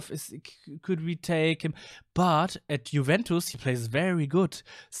enough, could we take him? But at Juventus he plays very good.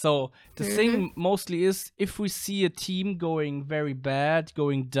 So the thing mostly is, if we see a team going very bad,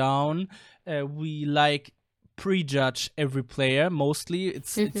 going down, we like prejudge every player. Mostly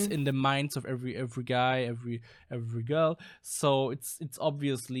it's in the minds of every guy, every girl. So it's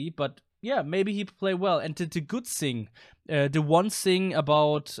obviously, but yeah, maybe he play well. And the good thing, the one thing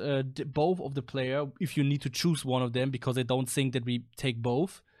about both of the player, if you need to choose one of them, because I don't think that we take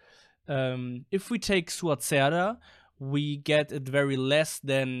both. If we take Suat Serdar, we get it very less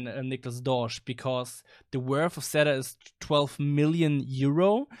than Niklas Dorsch, because the worth of Serdar is 12 million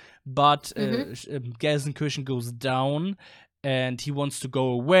euro, but Gelsenkirchen goes down and he wants to go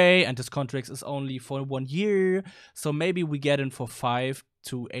away, and his contract is only for 1 year, so maybe we get him for 5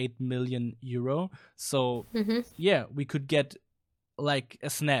 to 8 million euro. So yeah, we could get like a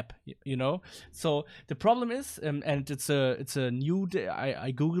snap, So the problem is, and it's a new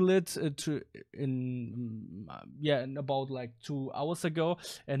I Google it in about like 2 hours ago,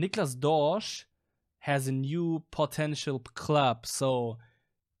 Niklas Dorsch has a new potential club. So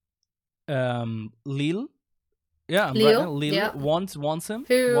Lille, Lille wants him.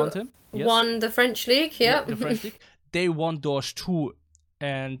 Want him? Yes. Won the French league, yeah. The French league. They want Dorsch too,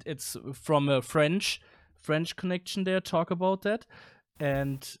 and it's from a French connection there. Talk about that.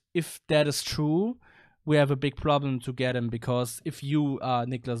 And if that is true, we have a big problem to get him, because if you are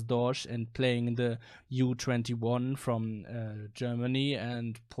Niklas Dorsch and playing in the U21 from Germany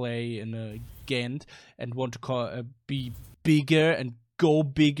and play in a Ghent and want to be bigger and go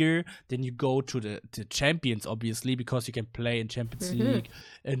bigger, then you go to the champions, obviously, because you can play in Champions League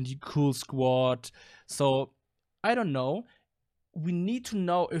and you cool squad. So I don't know. We need to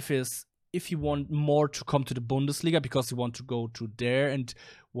know if you want more to come to the Bundesliga because you want to go to there and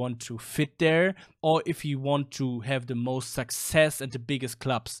want to fit there, or if you want to have the most success and the biggest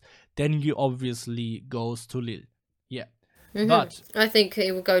clubs, then you obviously goes to Lille. Yeah. But I think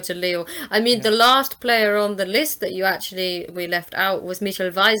he will go to Lille. I mean, the last player on the list that we left out was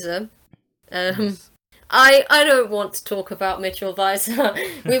Michel Weiser. Yes. I don't want to talk about Mitchell Weiser.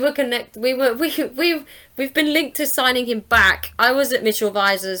 We've been linked to signing him back. I was at Mitchell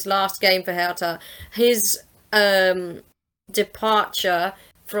Weiser's last game for Hertha. His departure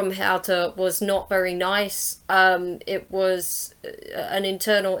from Hertha was not very nice. It was an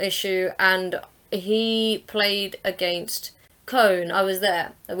internal issue, and he played against Cologne. I was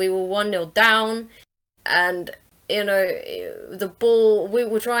there. We were 1-0 down, and the ball, we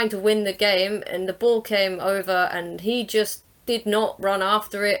were trying to win the game, and the ball came over and he just did not run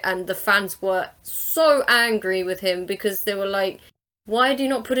after it, and the fans were so angry with him because they were like, why do you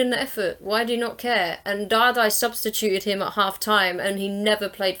not put in the effort? Why do you not care? And Dardai substituted him at half time, and he never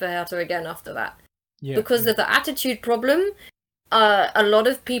played for Hertha again after that. Because of the attitude problem. A lot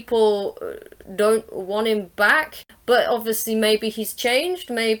of people don't want him back, but obviously maybe he's changed,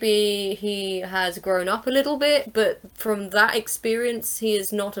 maybe he has grown up a little bit, but from that experience, he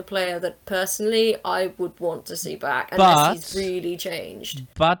is not a player that personally I would want to see back, unless he's really changed.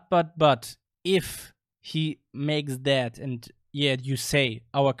 But if he makes that, and yeah, you say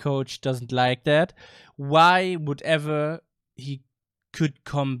our coach doesn't like that, why would ever he could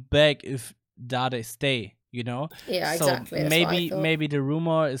come back if Dardai stay? Yeah, so exactly. Maybe the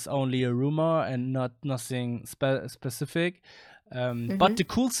rumor is only a rumor and not nothing specific. But the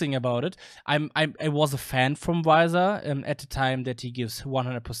cool thing about it, I was a fan from Weiser at the time that he gives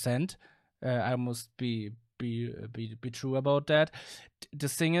 100%. I must be true about that. The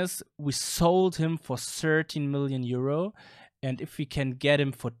thing is, we sold him for 13 million euro, and if we can get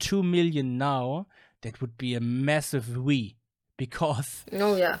him for 2 million now, that would be a massive we, because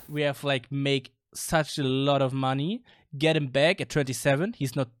we have make such a lot of money. Get him back at 27.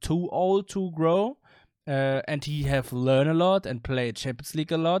 He's not too old to grow, and he have learned a lot and played Champions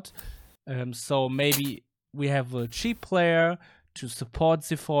League a lot. So maybe we have a cheap player to support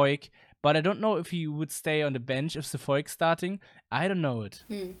Sefoik, but I don't know if he would stay on the bench if Sefoik starting. I don't know it.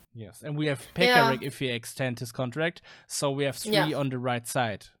 Yes, and we have Pekarik if he extend his contract. So we have 3 on the right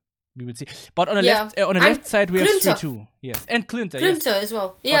side. We would see, but on the left side we have 3 too. Yes, and Klünter as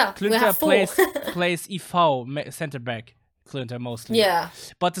well. Yeah, but Klünter plays IV center back. Klünter mostly. Yeah.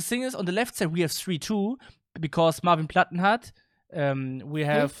 But the thing is, on the left side we have 3 too, because Marvin Plattenhardt, we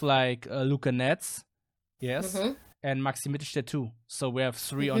have Luca Netz, yes, and Maxi Mittelstädt too. So we have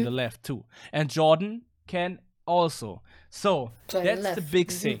 3 on the left too, and Jordan can also. So that's the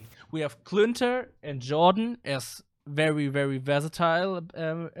big thing. We have Klünter and Jordan as very, very versatile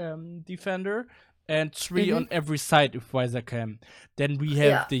defender, and 3 on every side if Weiser can. Then we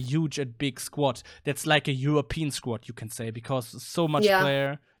have the huge and big squad. That's like a European squad, you can say, because so much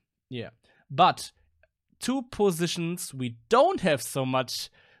player. Yeah. But 2 positions we don't have so much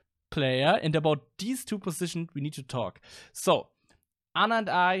player, and about these 2 positions we need to talk. So Anna and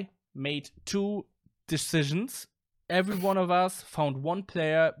I made 2 decisions. Every one of us found 1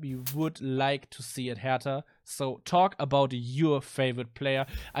 player we would like to see at Hertha. So talk about your favorite player.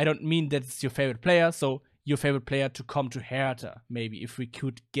 I don't mean that it's your favorite player, so your favorite player to come to Hertha, maybe, if we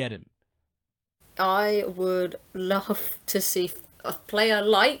could get him. I would love to see a player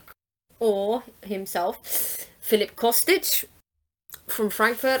like, or himself, Filip Kostic from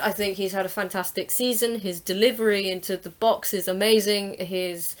Frankfurt. I think he's had a fantastic season. His delivery into the box is amazing.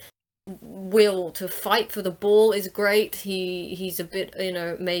 His will to fight for the ball is great. He's a bit,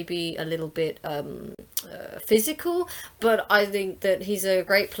 maybe a little bit physical, but I think that he's a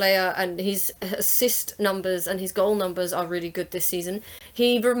great player, and his assist numbers and his goal numbers are really good this season.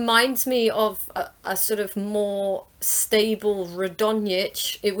 He reminds me of a sort of more stable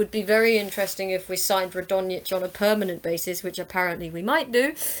Radonjic. It would be very interesting if we signed Radonjic on a permanent basis, which apparently we might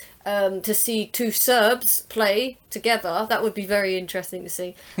do. To see 2 Serbs play together, that would be very interesting to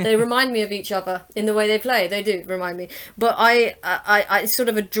see. They remind me of each other in the way they play. They do remind me. But I it's sort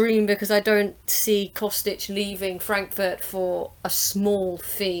of a dream, because I don't see Kostic leaving Frankfurt for a small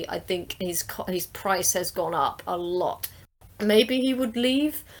fee. I think his price has gone up a lot. Maybe he would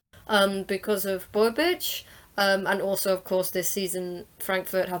leave because of Bobic. And also, of course, this season,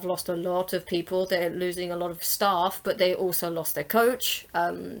 Frankfurt have lost a lot of people. They're losing a lot of staff, but they also lost their coach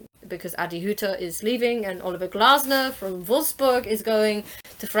because Adi Hütter is leaving, and Oliver Glasner from Wolfsburg is going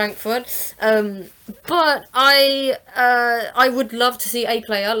to Frankfurt. But I would love to see a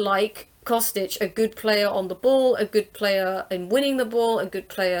player like Kostic, a good player on the ball, a good player in winning the ball, a good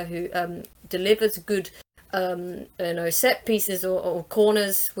player who delivers good set pieces or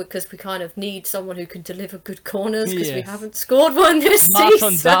corners, because we kind of need someone who can deliver good corners, because we haven't scored one this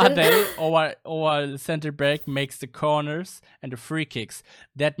Martin season. Dardai, our center back, makes the corners and the free kicks.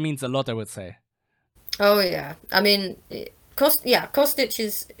 That means a lot, I would say. Oh yeah, I mean,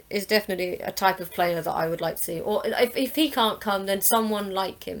 Kostic is definitely a type of player that I would like to see. Or if he can't come, then someone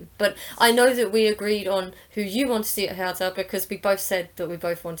like him. But I know that we agreed on who you want to see at Hertha, because we both said that we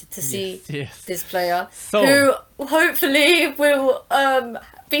both wanted to see this player, who hopefully will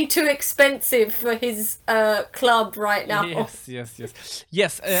be too expensive for his club right now.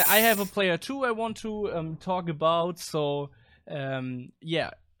 Yes. I have a player too I want to talk about. So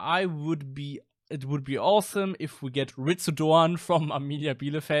it would be awesome if we get Ritsu Doan from Arminia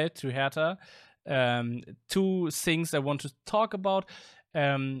Bielefeld to Hertha. 2 things I want to talk about.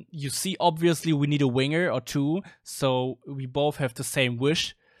 You see, obviously, we need a winger or 2, so we both have the same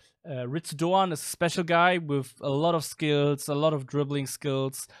wish. Ritsu Doan is a special guy with a lot of skills, a lot of dribbling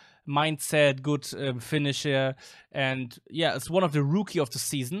skills, mindset, good finisher, and it's one of the rookie of the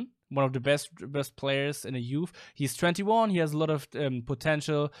season. One of the best players in the youth. He's 21. He has a lot of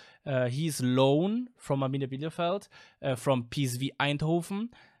potential. He's loan from Arminia Bielefeld, from PSV Eindhoven,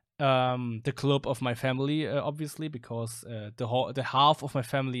 the club of my family, obviously, because the half of my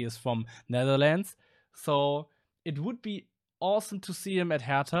family is from Netherlands. So it would be awesome to see him at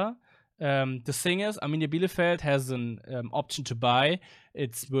Hertha. The thing is, Arminia Bielefeld has an option to buy.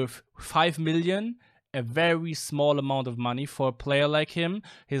 It's worth 5 million. A very small amount of money for a player like him.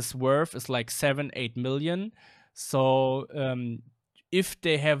 His worth is like 7-8 million. So if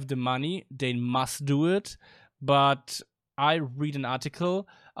they have the money, they must do it. But I read an article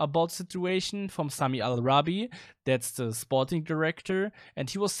about the situation from Sami Al-Rabi, that's the sporting director, and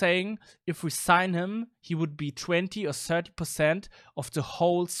he was saying if we sign him, he would be 20 or 30% of the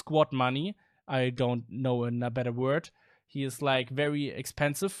whole squad money. I don't know a better word. He is like very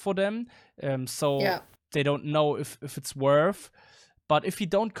expensive for them, so they don't know if it's worth. But if he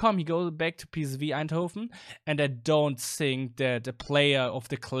don't come, he goes back to PSV Eindhoven, and I don't think that a player of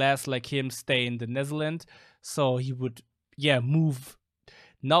the class like him stay in the Netherlands. So he would, move.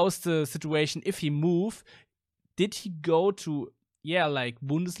 Now is the situation. If he move, did he go to like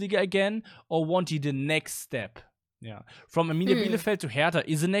Bundesliga again, or want he the next step? Yeah, from Arminia Bielefeld to Hertha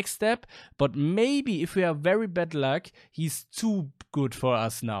is the next step, but maybe if we have very bad luck, he's too good for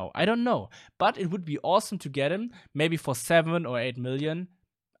us now. I don't know, but it would be awesome to get him, maybe for 7 or 8 million.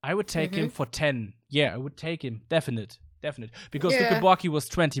 I would take him for 10. Yeah, I would take him, definite, because Luka Bocchi was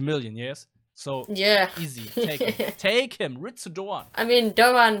 20 million. Yes, so easy, take him, Ritsu Doan. I mean,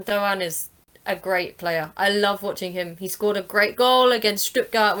 Doan is a great player. I love watching him. He scored a great goal against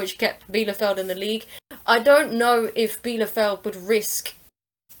Stuttgart, which kept Bielefeld in the league. I don't know if Bielefeld would risk.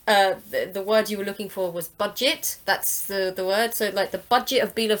 The word you were looking for was budget. That's the word. So like the budget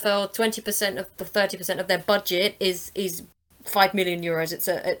of Bielefeld, 20% of the 30% of their budget is 5 million euros.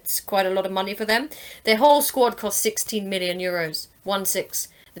 It's quite a lot of money for them. Their whole squad costs 16 million euros. 1-6.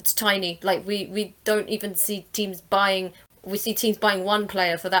 It's tiny. Like we don't even see teams buying. We see teams buying one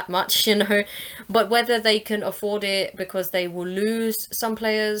player for that much, you know. But whether they can afford it, because they will lose some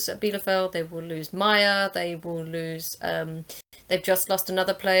players at Bielefeld, they will lose Maya, they will lose. They've just lost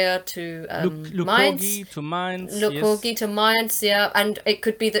another player to Mainz. Lukogi to Mainz. Lukogi to Mainz, yeah. And it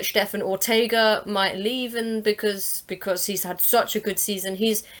could be that Stefan Ortega might leave, and because he's had such a good season,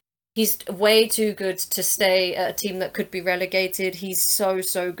 he's way too good to stay at a team that could be relegated. He's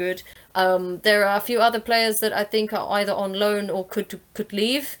so good. There are a few other players that I think are either on loan or could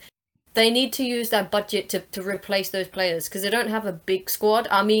leave. They need to use that budget to replace those players, because they don't have a big squad.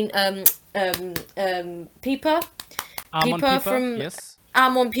 I mean, Pieper. Pieper from yes.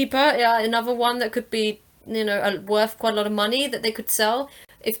 Armon Pieper, yeah, another one that could be, you know, worth quite a lot of money that they could sell.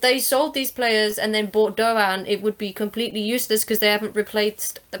 If they sold these players and then bought Doan, it would be completely useless because they haven't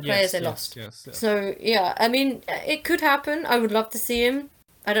replaced the players they lost. Yes. So, yeah, I mean, it could happen. I would love to see him.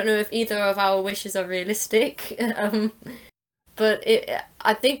 I don't know if either of our wishes are realistic. But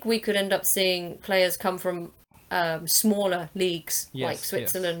I think we could end up seeing players come from smaller leagues like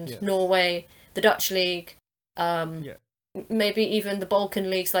Switzerland, Norway, the Dutch league, maybe even the Balkan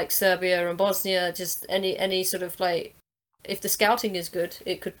leagues like Serbia and Bosnia. Just any sort of like, if the scouting is good,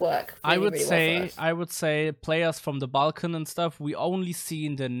 it could work. Really, I would say players from the Balkan and stuff we only see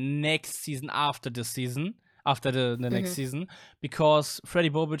in the next season after the season. After the next season, because Freddy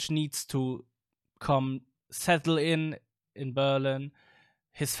Bobic needs to settle in Berlin.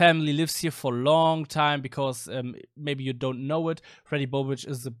 His family lives here for a long time, because maybe you don't know it. Freddy Bobic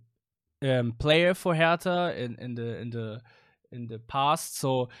is a player for Hertha in the past,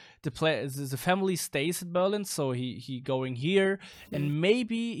 so the family stays in Berlin, so he going here, and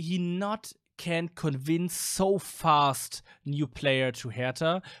maybe he not can convince so fast new player to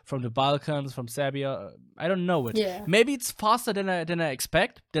Hertha from the Balkans, from Serbia. I don't know it. Yeah. Maybe it's faster than I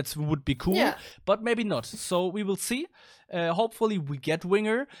expect. That would be cool, but maybe not. So we will see. Hopefully we get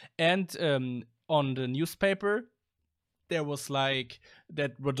winger. And on the newspaper, there was like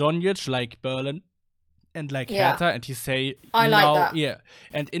that Radonjic, like Berlin, and like Hertha, and he say, I like that. Yeah,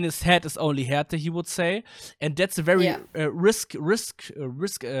 and in his head is only Hertha, he would say, and that's a very risk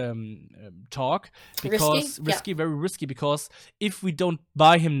talk, because very risky, because if we don't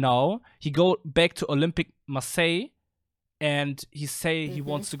buy him now, he go back to Olympique Marseille, and he say he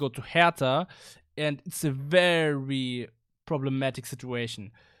wants to go to Hertha, and it's a very problematic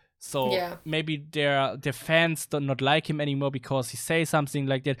situation. So maybe their fans do not like him anymore because he says something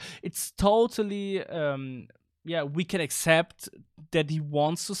like that. It's totally, we can accept that he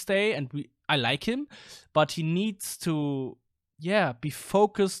wants to stay, and I like him, but he needs to, be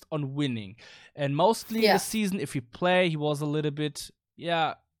focused on winning. And mostly this season, if he play, he was a little bit,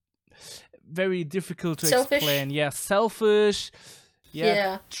 very difficult to explain. Yeah, selfish.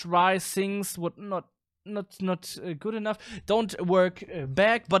 Try things what not good enough, don't work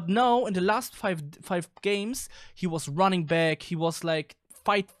back. But now in the last five games, he was running back, he was like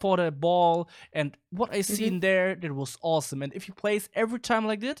fight for the ball, and what I seen there, that was awesome. And if he plays every time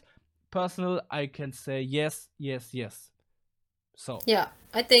like that, personal, I can say yes. So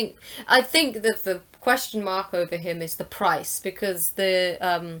I think that the question mark over him is the price, because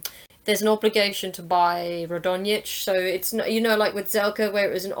there's an obligation to buy Radonjic, so it's not, you know, like with Zelka, where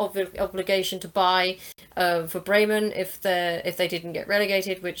it was an obligation to buy for Bremen if they didn't get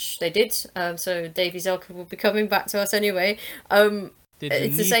relegated, which they did. So Davy Zelka will be coming back to us anyway.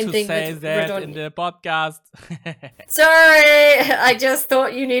 It's the same thing with Radonjic in the podcast. Sorry, I just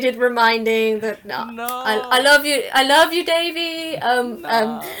thought you needed reminding that. No. I love you, Davy.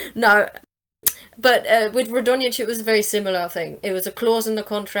 No. But with Radonjic, it was a very similar thing. It was a clause in the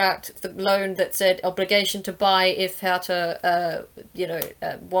contract, the loan, that said obligation to buy if Hertha,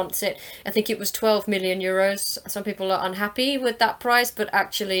 wants it. I think it was 12 million euros. Some people are unhappy with that price, but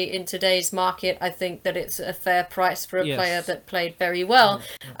actually in today's market, I think that it's a fair price for a player that played very well.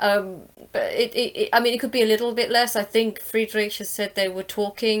 But it could be a little bit less. I think Friedrich has said they were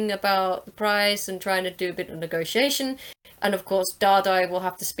talking about the price and trying to do a bit of negotiation. And of course, Dardai will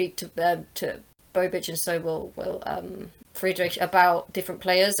have to speak to Bobic, and so will Friedrich, about different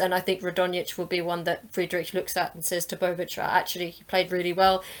players. And I think Radonjic will be one that Friedrich looks at and says to Bobic, actually, he played really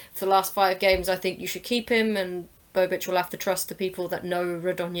well for the last 5 games. I think you should keep him, and Bobic will have to trust the people that know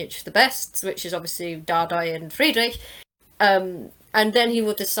Radonjic the best, which is obviously Dardai and Friedrich. And then he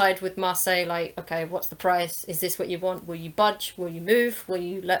will decide with Marseille, like, okay, what's the price? Is this what you want? Will you budge? Will you move? Will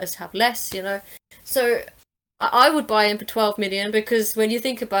you let us have less? You know, so I would buy him for 12 million, because when you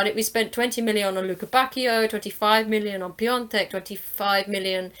think about it, we spent 20 million on Luca Bacchio, 25 million on Piontek, 25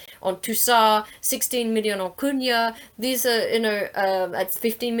 million on Toussaint, 16 million on Cunha. These are, you know, at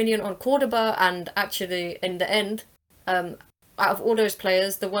 15 million on Cordoba, and actually in the end, out of all those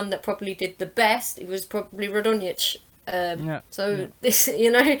players, the one that probably did the best, it was probably Radonjic. This,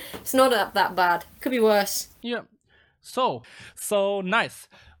 you know, it's not that bad. Could be worse. Yeah. So nice.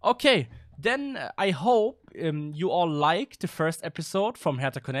 Okay, then I hope you all liked the first episode from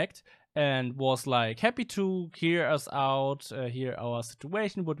Hertha Connect and was like happy to hear us out, hear our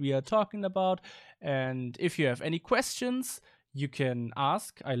situation, what we are talking about. And if you have any questions, you can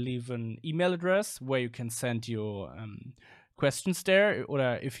ask. I leave an email address where you can send your questions there, or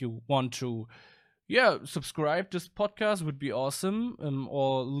if you want to subscribe this podcast would be awesome,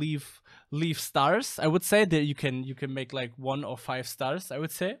 or leave stars. I would say that you can make like 1 or 5 stars. I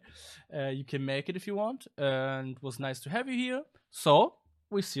would say you can make it if you want, and it was nice to have you here. So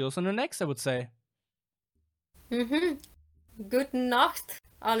we see us on the next, I would say. Gute Nacht,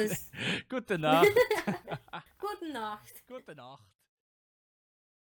 alles. Gute Nacht. Gute Nacht. Gute Nacht.